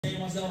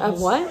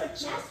Of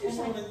what?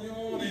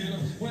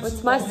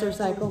 What's master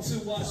cycle?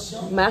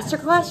 Master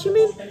class, you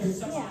mean?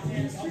 Yeah.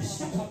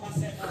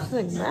 I was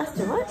like,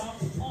 master what?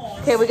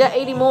 Okay, we got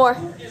 80 more.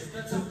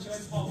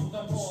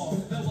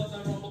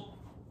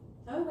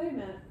 Oh, wait a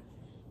minute.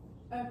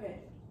 Okay,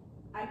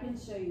 I can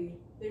show you.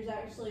 There's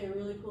actually a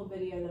really cool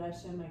video that I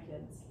show my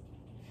kids.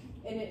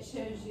 And it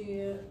shows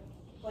you,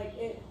 like,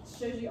 it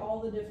shows you all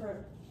the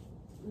different,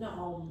 not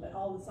all of them, but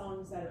all the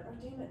songs that are, oh,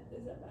 damn it,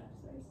 is that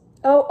backspace?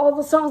 Oh, all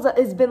the songs that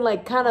has been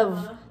like kind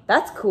of,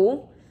 that's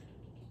cool.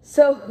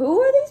 So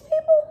who are these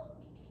people?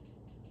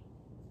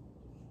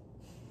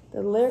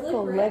 The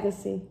Lyrical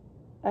Legacy.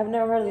 I've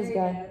never heard of this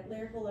guy. Go.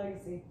 Lyrical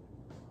Legacy.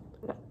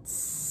 I got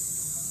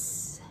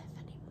 70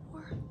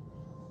 more.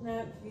 No,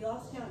 if you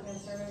lost count, I'm going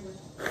to start over.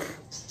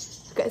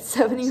 I got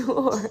 70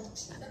 more.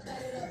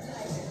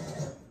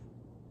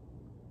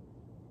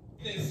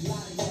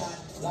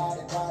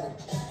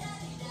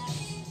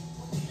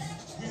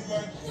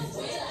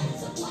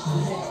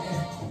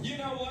 You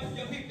know what?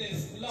 You pick this.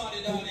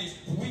 Lottie Dottie.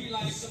 We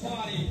like to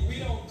party. We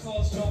don't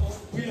cause trouble.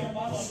 We don't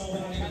bother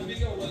nobody. And we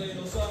go a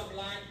little something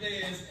like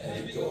this.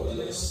 And we go a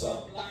little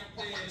something like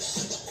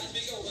this. And we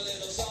go a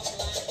little something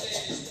like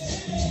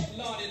this.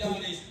 Lottie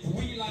Dottie.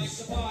 We like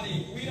to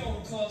party. We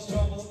don't cause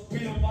trouble. We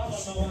don't bother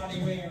nobody.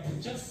 We're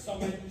just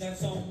something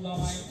that's on the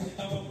line.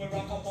 And when we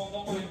rock up on the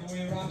mic, we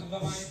rock the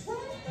mic.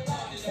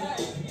 Lottie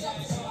Dottie. We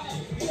like to party.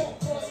 We don't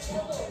cause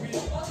trouble. We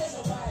don't bother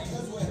nobody.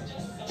 Because we're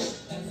just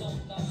something that's on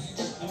the line.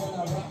 And when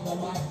I rock the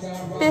mic, I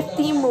rock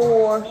 50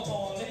 more.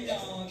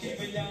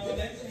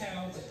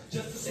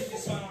 Just to see you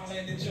smile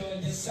and enjoy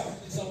yourself.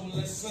 So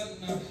listen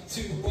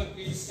to what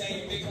we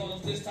say,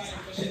 because this type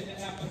of shit that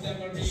happens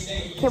every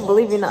day. Can't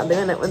believe you're not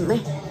doing it with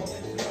me.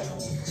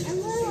 I'm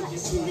really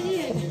watching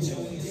videos.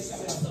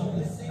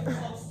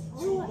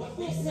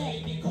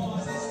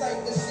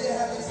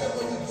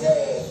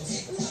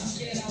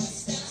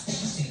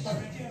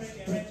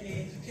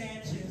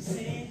 Can't you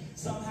see?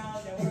 Somehow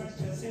your words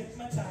just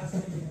hypnotize me.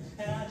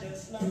 And I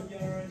just love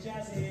your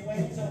jazzy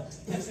way. So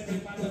listen,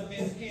 if my love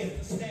is here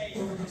to stay.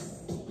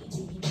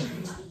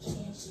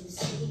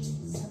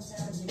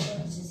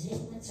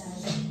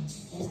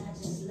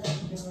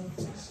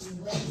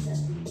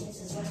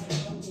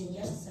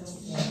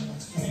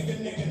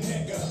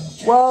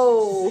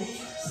 Whoa.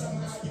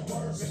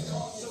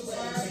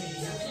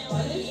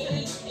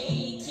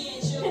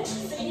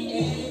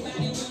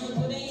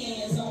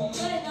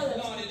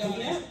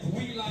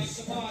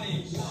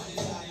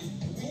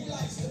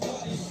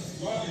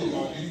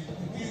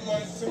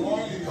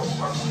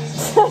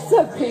 That's so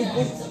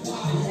creepy.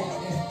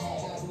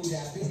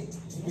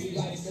 We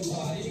like to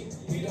party,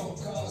 we don't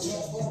cause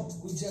trouble,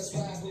 we just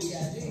ride, we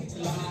got it.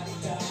 We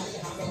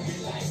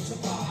like to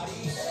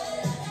party.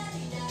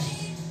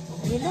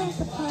 You like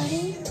the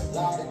party?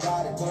 Fuck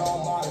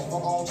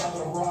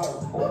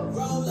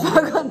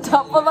Fuck on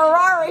top of the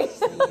Rari.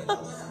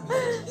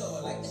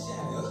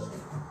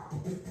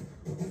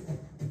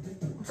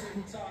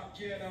 Talk,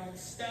 you don't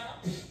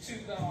stop. To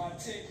the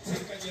tick,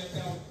 tick, and you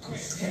don't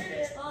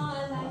quit. Oh,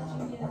 I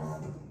like you.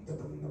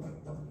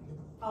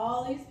 All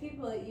these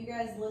people that you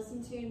guys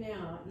listen to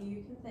now,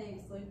 you can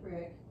thank Slick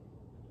Rick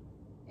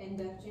and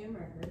Def Jam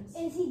Records.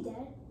 Is he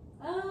dead?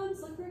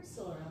 Slick Rick's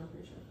still around, I'm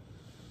pretty sure.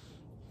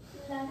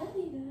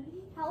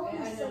 How old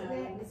Yeah, I is Slick know,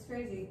 Rick? it's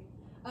crazy.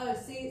 Oh,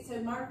 see,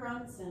 so Mark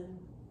Ronson,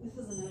 this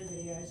is another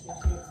video I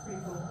showed you, it's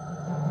pretty cool.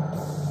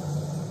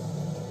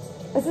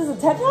 Is this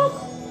a TED Talk?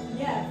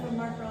 Yeah, from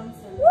Mark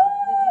Ronson, the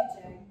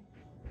DJ.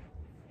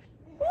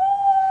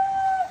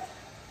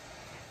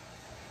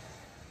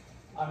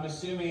 I'm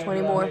assuming 20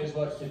 everyone more. has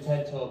watched a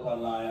TED Talk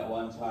online at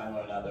one time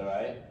or another,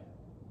 right?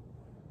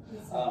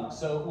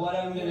 So what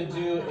I'm going to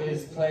do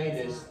is play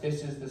this.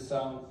 This is the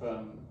song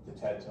from the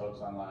TED Talks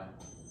online.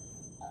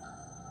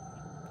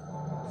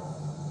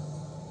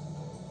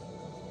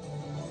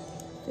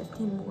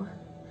 15 more.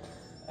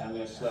 And I'm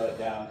going to slow it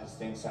down because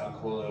things sound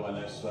cooler when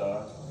they're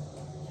slower.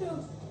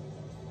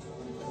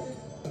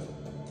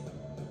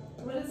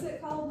 What is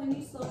it called when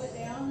you slow it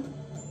down?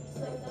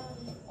 Slow down.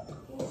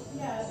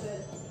 Yeah,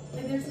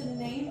 but there's a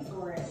name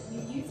for it.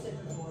 You used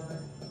it before,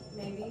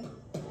 maybe.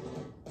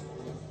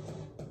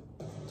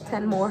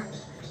 10 more.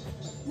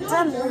 Not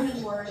 10 a more.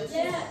 German word. It's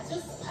Yeah,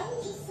 just, I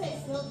would just say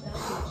slow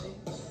down.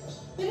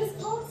 But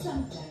it's called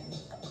something.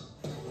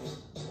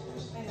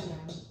 I don't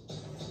know.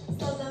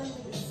 Slow down is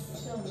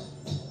stillness.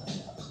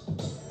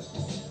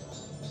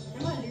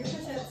 Come on, do your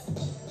push-ups.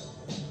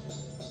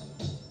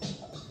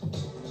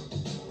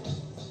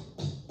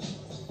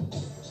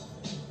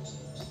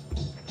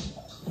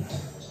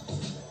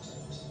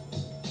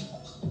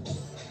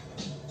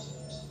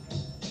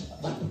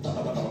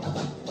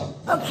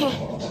 Okay,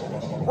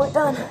 we're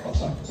done.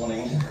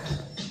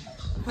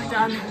 We're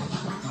done.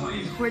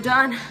 We're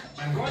done.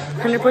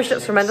 100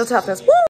 push-ups for mental toughness. Woo!